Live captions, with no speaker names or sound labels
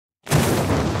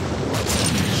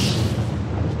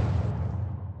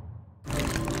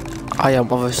I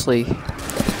am obviously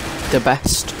the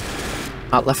best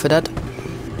at Left 4 Dead. And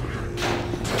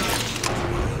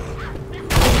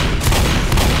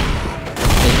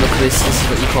look at this, this is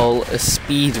what you call a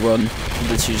speed run.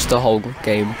 This is just the whole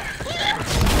game.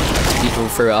 Speed run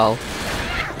through it all.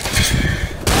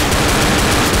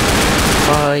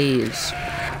 Guys.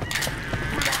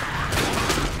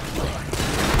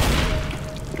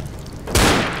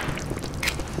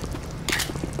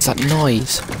 What's that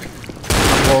noise?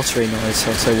 That watery noise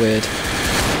sounds so weird.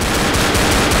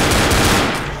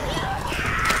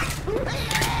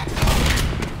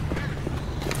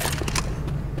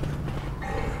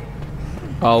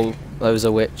 Oh, there was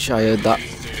a witch, I heard that.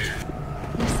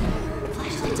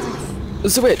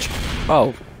 There's a witch!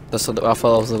 Oh, that's what I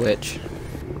thought it was a witch.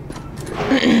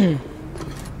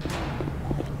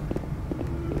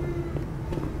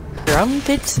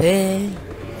 Trumpets here.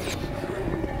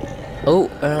 Oh,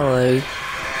 hello.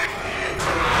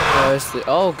 Where's the...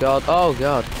 Oh god, oh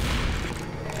god.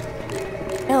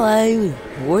 Hello,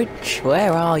 witch,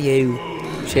 where are you?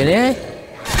 Is she in here?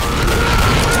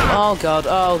 Oh god,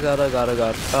 oh god, oh god, oh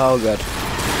god, oh god.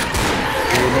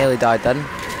 We nearly died then.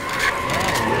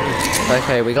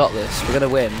 Okay, we got this, we're gonna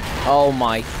win. Oh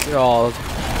my god.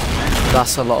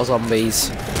 That's a lot of zombies.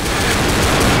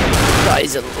 That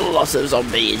is a lot of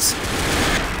zombies.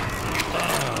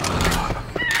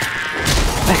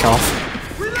 Back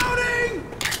off. Reloading!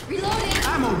 Reloading!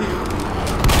 Ammo here.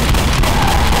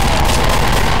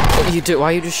 What do you do? Why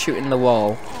are you just shooting the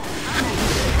wall?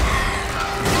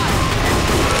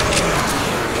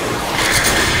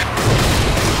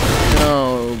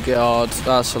 Oh god,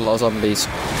 that's a lot of zombies.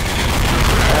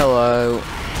 Hello.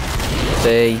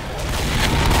 D.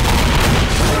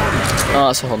 Oh,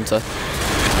 that's a hunter.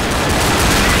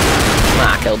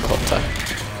 Nah, I killed the hunter.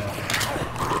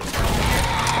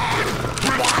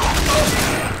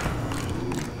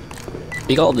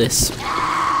 You got this.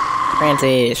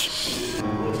 Francis.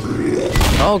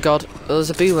 Oh god, there's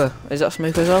a beaver. Is that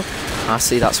smoker as well? I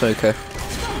see that smoker.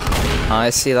 I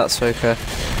see that smoker.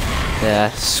 Yeah,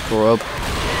 scrub.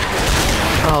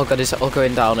 Oh god, it's all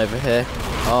going down over here.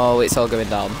 Oh, it's all going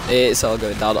down. It's all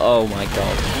going down. Oh my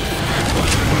god.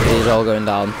 It's all going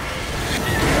down.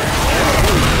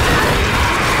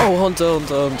 Oh, hunter,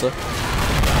 hunter, hunter.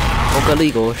 Oh,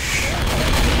 golly gosh.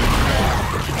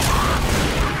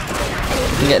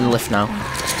 I'm getting the lift now.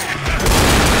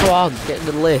 Come on, get in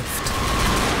the lift.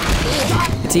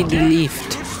 It's in the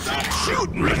lift.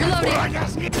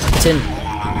 It's in.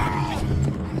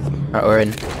 Right, we're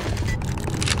in.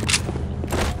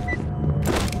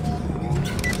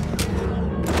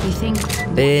 You think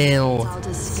Bill. it's all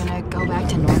just gonna go back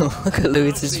to normal? Look at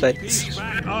Louis's face.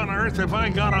 Back on Earth if I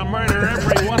gotta murder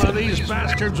every one of these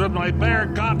bastards with my bare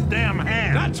goddamn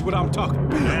hand. That's what I'm talking.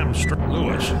 Damn straight,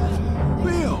 Lewis.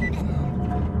 Bill.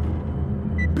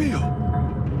 Bill.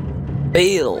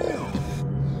 Bill.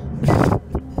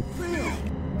 Bill.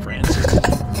 Francis.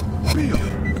 Bill.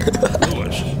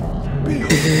 Lewis. Bill.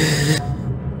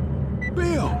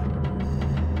 Bill.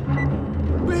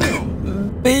 Bill.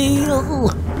 Bill.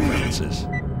 Francis.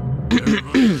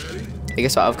 Hey,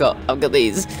 guess what? I've got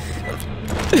these.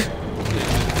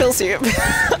 Pill syrup.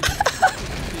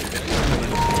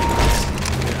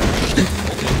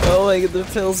 Oh my god, the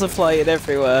pills are flying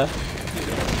everywhere.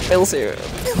 Pill syrup.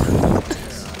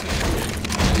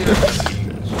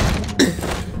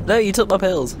 No, you took my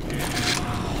pills.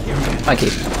 Thank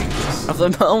you. Have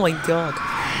them. Oh my god.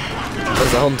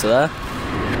 There's a hunter there.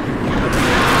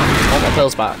 I want my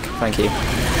pills back. Thank you.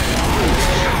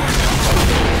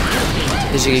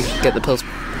 Did you get the pills?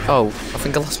 Oh, I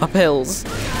think I lost my pills.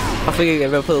 I think I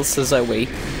gave my pills to Zoe.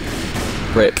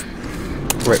 Rip.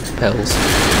 Rip pills.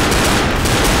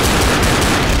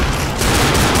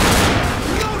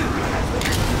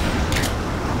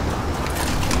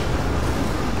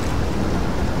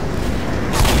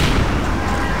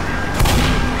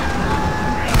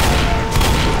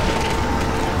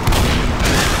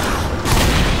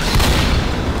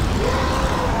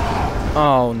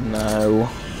 Oh no.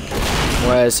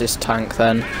 Where's this tank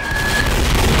then?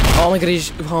 Oh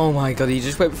my god, he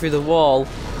just went through the wall.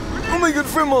 Oh my god,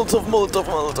 through Molotov, Molotov,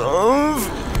 Molotov.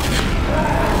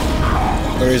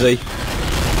 Where is he?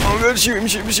 Oh god, shoot him,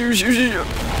 shoot him, shoot him, shoot him, shoot him.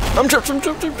 I'm trapped, I'm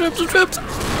trapped, I'm trapped, I'm trapped.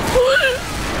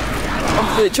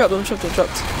 I'm really trapped, I'm trapped, I'm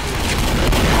trapped.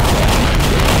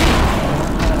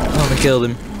 Oh, I killed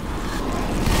him.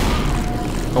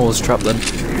 I was trapped then. I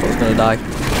was gonna die.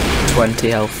 20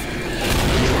 health.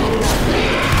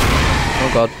 Oh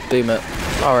god, boom it.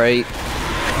 Alright.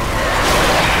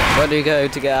 Where do you go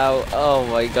to get out? Oh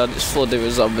my god, it's flooded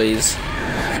with zombies.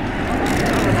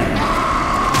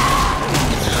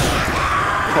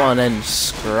 Come on then,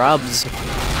 scrubs.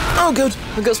 Oh good,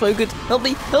 I got smoked. Help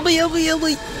me, help me, help me, help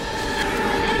me.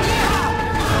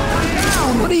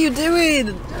 What are you doing?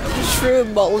 I'm just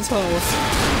throwing Molotov.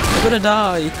 I'm gonna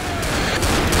die.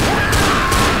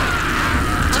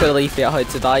 It's gonna leave me at home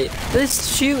to die. They're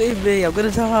shooting me, I'm gonna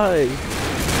die.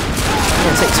 Come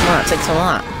on, take some of that, take some of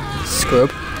that. Scrub.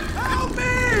 Help me!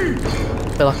 I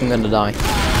feel like I'm gonna die.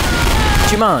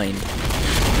 Do you mind?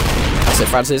 That's it,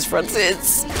 Francis,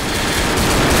 Francis!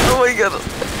 Oh my god.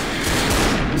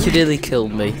 You nearly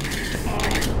killed me.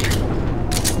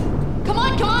 Come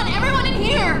on, everyone in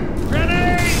here!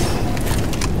 Ready?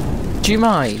 Do you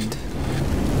mind?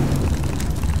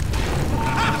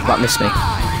 That missed me.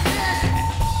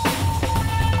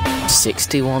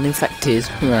 61 infected.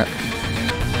 Right.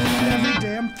 Every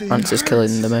damn thing Francis hurts.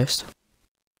 killing the most.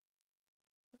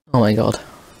 Oh my god.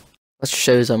 That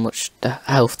shows how much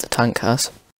health the tank has.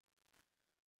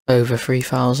 Over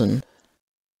 3,000.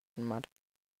 Mad.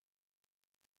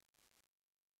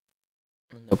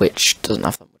 The witch doesn't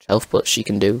have that much health, but she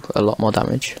can do a lot more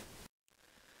damage.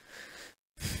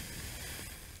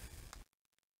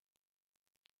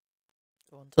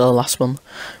 Go on to the last one.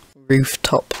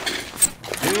 Rooftop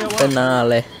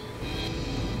finale.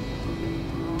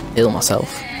 Heal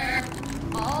myself.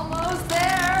 Almost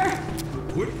there!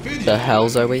 Quit fidgeting. The hell,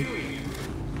 Zoe?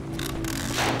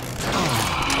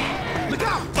 Look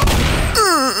out!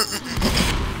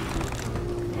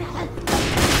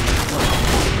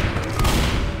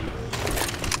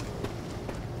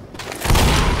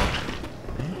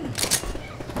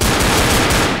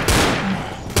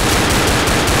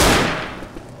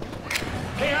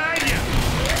 Behind you!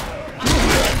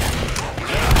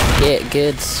 Get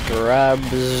good, scrubs.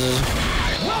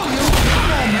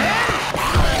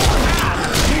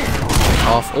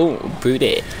 Off. Oh, boot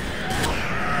it.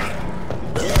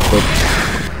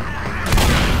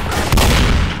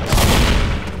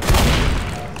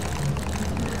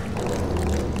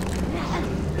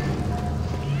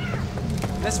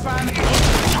 Let's find it.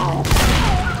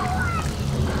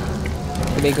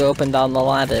 Let me go up and down the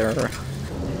ladder.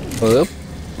 Whoop.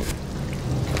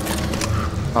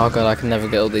 Oh god, I can never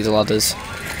get all these ladders.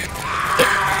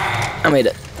 I made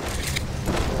it.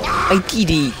 I did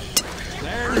it.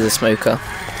 There's a smoker.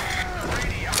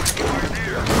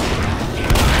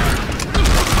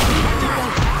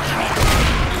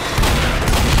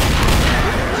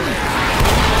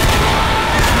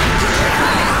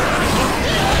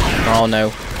 Oh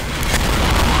no.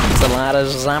 It's a lot of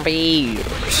zombies.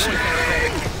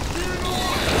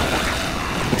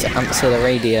 To answer the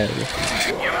radio.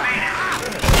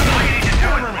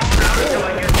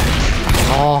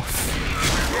 Off.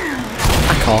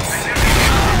 Back off.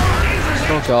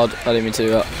 Oh god, I didn't mean to do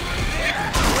that.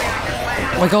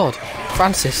 Oh my god,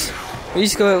 Francis. We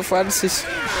used to go out with Francis.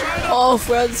 Oh,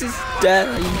 Francis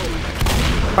died.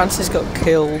 Francis got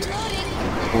killed.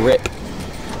 Rip.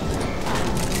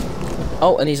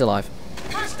 Oh, and he's alive.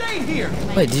 I'm staying here.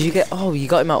 Wait, did you get... Oh, you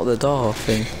got him out of the door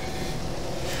thing.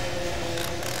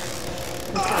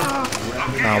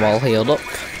 Now I'm all healed up.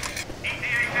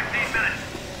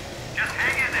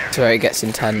 That's where it gets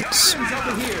intense. He's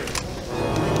over here.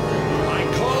 I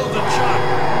closed the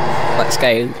shop. Let's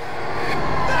go.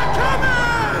 They're coming!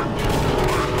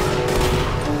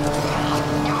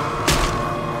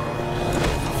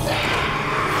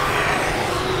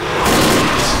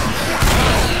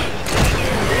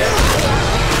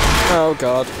 Oh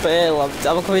god, Bill,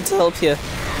 I'm coming to help you.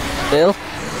 Bill?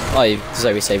 Oh,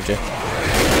 Zoe saved you.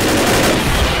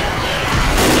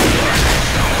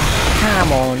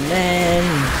 Come on then.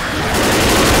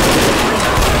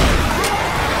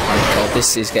 Oh god,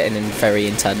 this is getting very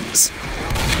intense.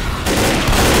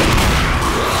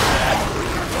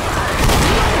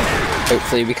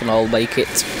 Hopefully we can all make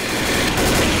it.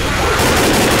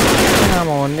 Come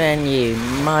on then, you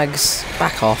mugs.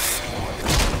 Back off.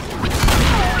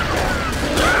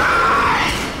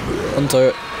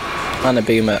 Hunter and a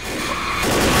boomer.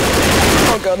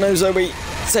 Oh god, no, Zoe.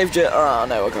 Saved you. Oh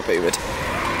no, I got boomered.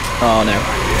 Oh no.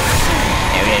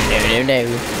 No, no, no, no,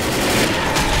 no.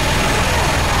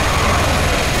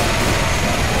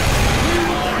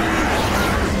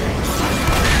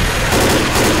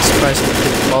 Surprised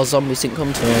more zombies didn't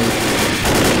come to me.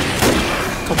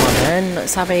 Come on then,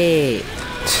 let's have it.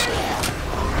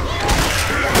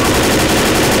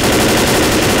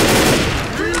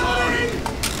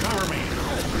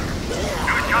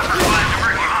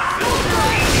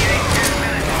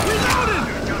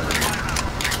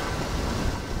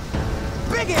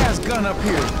 Big ass gun up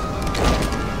here.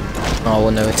 Oh,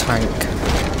 well, no, a tank.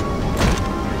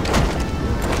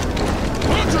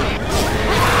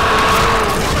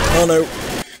 Oh no.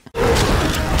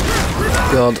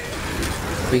 God.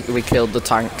 We killed the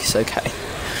tank, it's okay.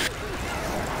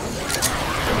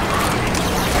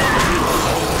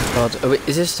 God,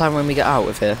 is this the time when we get out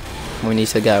of here? When we need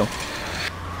to go?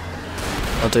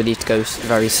 Or do we need to go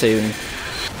very soon?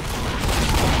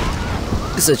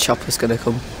 Is the chopper's gonna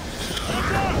come?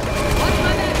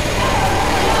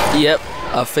 Yep,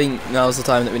 I think now's the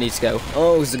time that we need to go.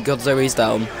 Oh, God, Zoe's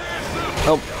down.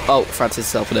 Oh, Francis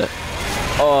is helping it.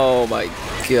 Oh my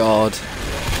God.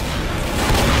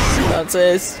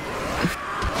 Francis.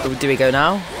 Do we go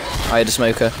now? I had a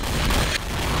smoker.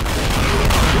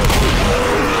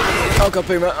 Oh God,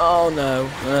 Boomer. Oh no.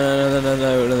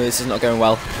 No, this is not going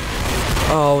well.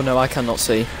 Oh no, I cannot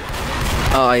see.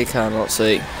 I cannot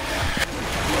see.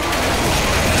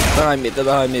 Behind me, they're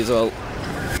behind me as well.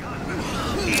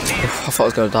 I thought I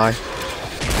was going to die.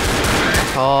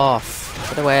 Fuck off.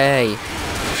 Get away.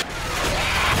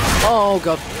 Oh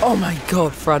God. Oh my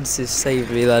God, Francis saved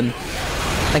me then.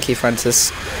 Thank you,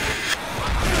 Francis.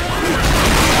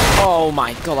 Oh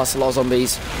my God, that's a lot of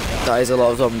zombies. That is a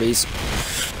lot of zombies.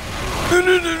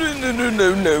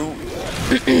 No.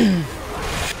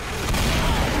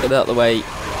 Get out of the way.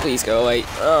 Please go away.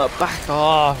 Oh, back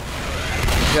off.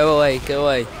 Go away. Go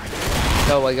away.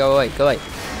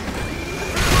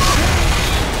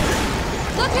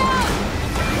 Look out!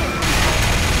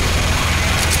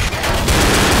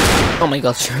 Oh my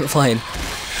God, you're flying.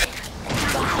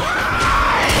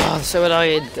 Oh, so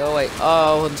annoying. Go away.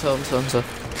 Oh, hunter.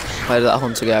 Where did that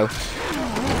hunter go?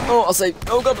 Oh, I'll say.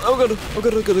 Oh God.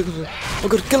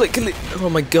 Kill it. Oh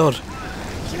my God.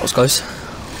 That was close.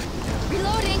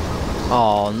 Reloading.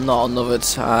 Oh, not another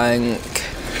tank.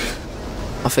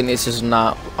 I think this is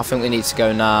now. I think we need to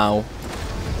go now.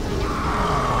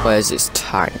 Where's this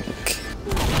tank?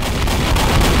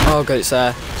 Oh God, it's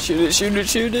there. Shoot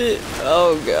it.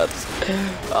 Oh God.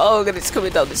 Oh God, it's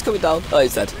coming down. Oh,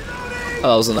 he's dead. Oh,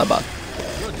 that wasn't that bad.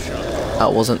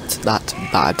 That wasn't that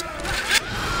bad.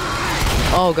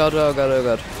 Oh God.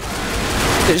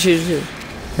 Shoot.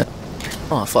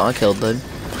 Oh, I thought I killed them.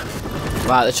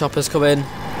 Right, the chopper's coming.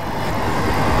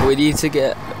 We need to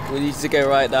go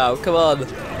right now. Come on.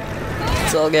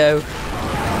 Let's all go.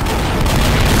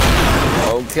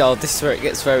 Oh God, this is where it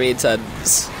gets very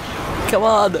intense. Come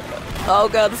on. Oh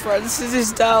God, Francis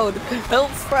is down.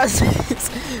 Help Francis.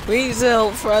 We need to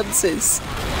help Francis.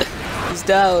 He's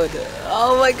down.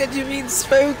 Oh my God, you mean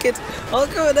smoke it. I'll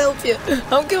go and help you.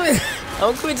 I'm going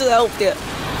to help you.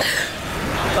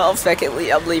 Oh, feck it,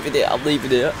 I'm leaving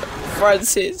it.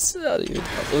 Francis.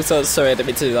 I'm so sorry, I didn't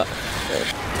mean to do that.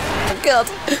 Oh God.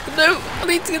 No, I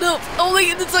need to get up. I'm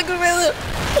leaving the tank around.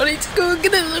 I need to go and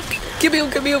get up. Give me up.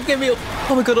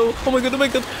 Oh my God.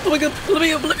 Let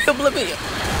me up.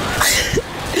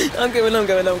 I'm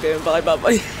going.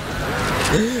 Bye.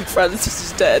 Francis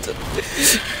is dead.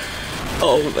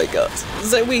 Oh my God.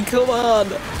 Zoe, come on.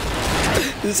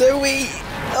 Zoe.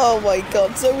 Oh my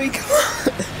God. Zoe, come on.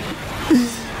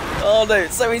 Oh no,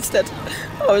 Zoe's dead.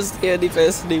 I was the only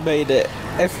person who made it.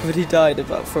 Everybody died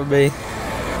apart from me.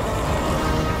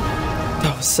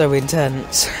 That was so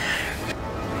intense.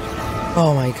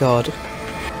 Oh my God.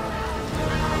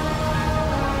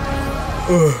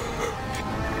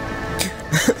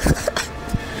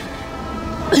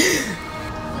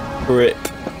 RIP.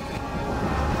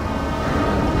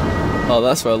 Oh,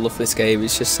 that's why I love this game.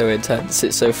 It's just so intense.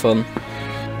 It's so fun.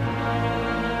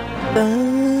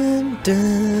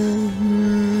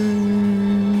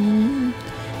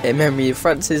 In memory of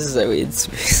Francis Zoe and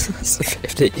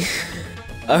Smith.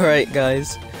 Alright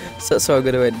guys, so that's how I'm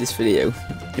going to end this video.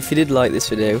 If you did like this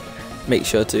video, make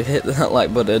sure to hit that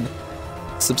like button,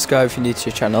 subscribe if you're new to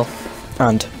your channel,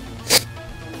 and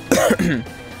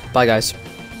bye guys.